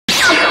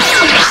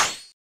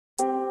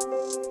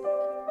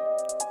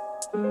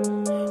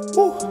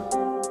Woo.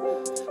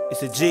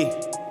 It's a G.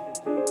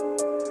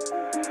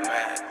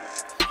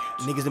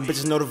 Niggas and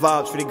bitches know the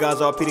vibes. For the guys,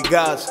 RP the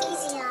guys.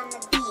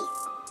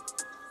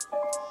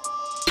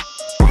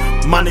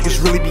 My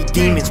niggas really be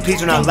demons.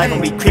 Please do not like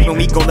when we creepin'.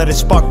 We gon' let it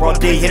spark. Raw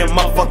day, hit him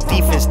up, fuck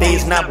defense. They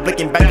is not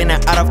blinking, back in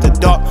and out of the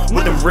dark.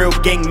 With them real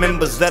gang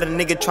members, let a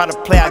nigga try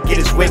to play, I get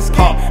his whip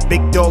pop.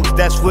 Big dogs,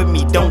 that's with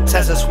me, don't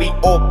test us, we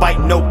all bite,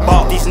 no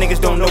bark. These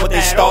niggas don't know what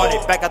they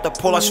started. Back out the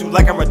pole, I shoot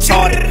like I'm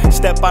retarded.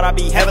 Step out, I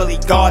be heavily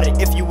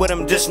guarded. If you with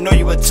them, just know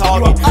you a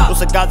target.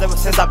 Those are guys ever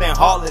since I've been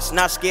heartless.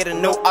 Not scared of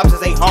no options,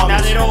 they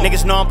harmless.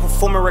 Niggas know I'm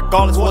performing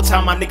regardless. What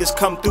time my niggas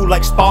come through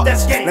like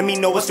Spartans. Let me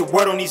know what's the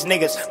word on these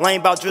niggas. Lying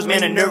about drills,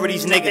 man, the nerve of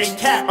these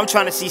niggas. I'm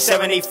trying to see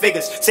 7-8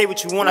 figures. Say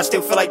what you want, I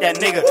still feel like that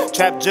nigga.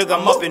 Trap jug,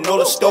 I'm up in all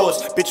the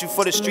stores. Bitch, you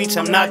for the streets,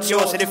 I'm not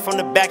yours. Hit it from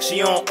the back,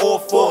 she on all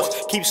fours.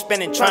 Keep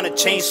spinning, trying to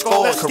change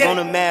scores.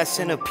 Corona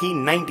mask in a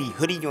P90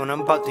 hoodie on,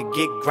 I'm about to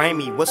get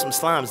grimy. With some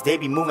slimes, they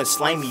be moving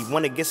slimy.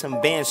 Wanna get some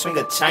bands, swing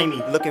a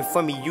chimey. Looking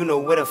for me, you know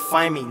where to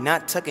find me.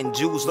 Not tucking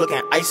jewels,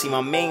 looking icy.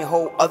 My main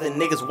hoe, other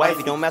niggas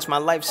wifey. Don't match my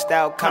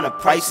lifestyle, kinda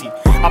pricey.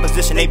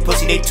 Opposition, they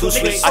pussy, they too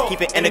sweet. I keep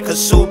it in the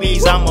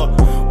Kasubi's, I'm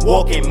a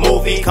walking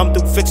movie. Come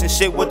through fixing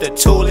shit with the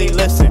toolie.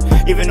 Listen,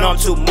 even though I'm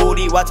too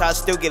moody, watch how I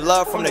still get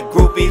love from the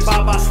groupies.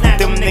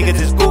 Them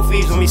niggas is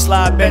goofies. When we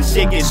slide back,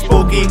 shit get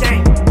spooky.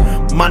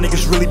 My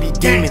niggas really be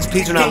demons.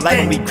 Please do not like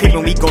when we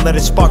creepin'. We gon' let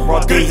it spark. Raw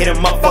day, hit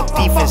him up, fuck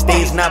defense.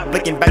 They is not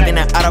blinking, back in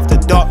and out of the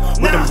dark.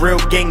 With them real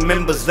gang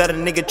members, let a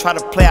nigga try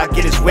to play, I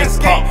get his whip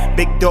pop.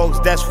 Big dogs,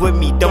 that's with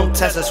me, don't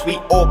test us, we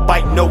all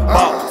bite, no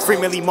bark. Free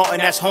Millie Martin,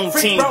 that's home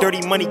team.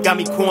 Dirty money got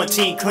me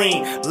quarantine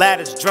clean.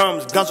 Ladders,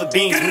 drums, guns with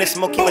beans. When this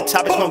smoke keep a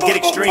top, it's gon' get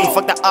extreme.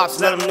 Fuck the ops,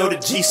 let them know the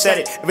G said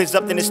it. If it's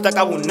up then it's stuck,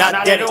 I will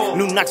not get it.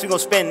 New knocks we gon'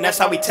 spend, that's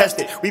how we test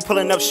it. We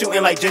pulling up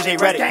shooting like JJ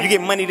Reddit. You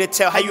get money to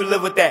tell how you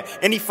live with that.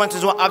 Any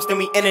functions with ops, then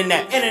we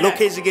internet.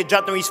 Locations get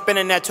dropped and we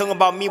spinning that. Talking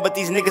about me, but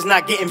these niggas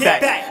not getting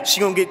back. She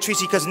gon' get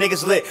treachy cause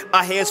niggas lit.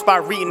 I hear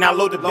spot reading, I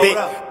load the bit.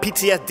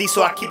 PTSD,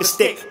 so I keep it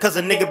stick. Cause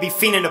a nigga be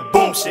fiending the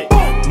boom shit.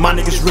 My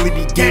niggas really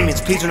be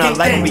demons. Please do not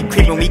like when we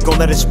creepin'. We gon'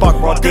 let it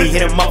spark. Raw day,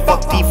 hit him up,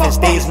 fuck defense.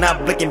 They is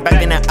not blinking,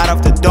 back in and out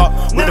of the dark.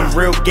 With them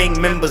real gang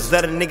members,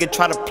 let a nigga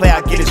try to play,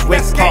 I get his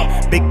whip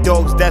pop. Big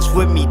dogs, that's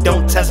with me,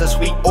 don't test us,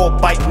 we all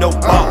bite, no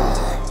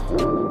bark.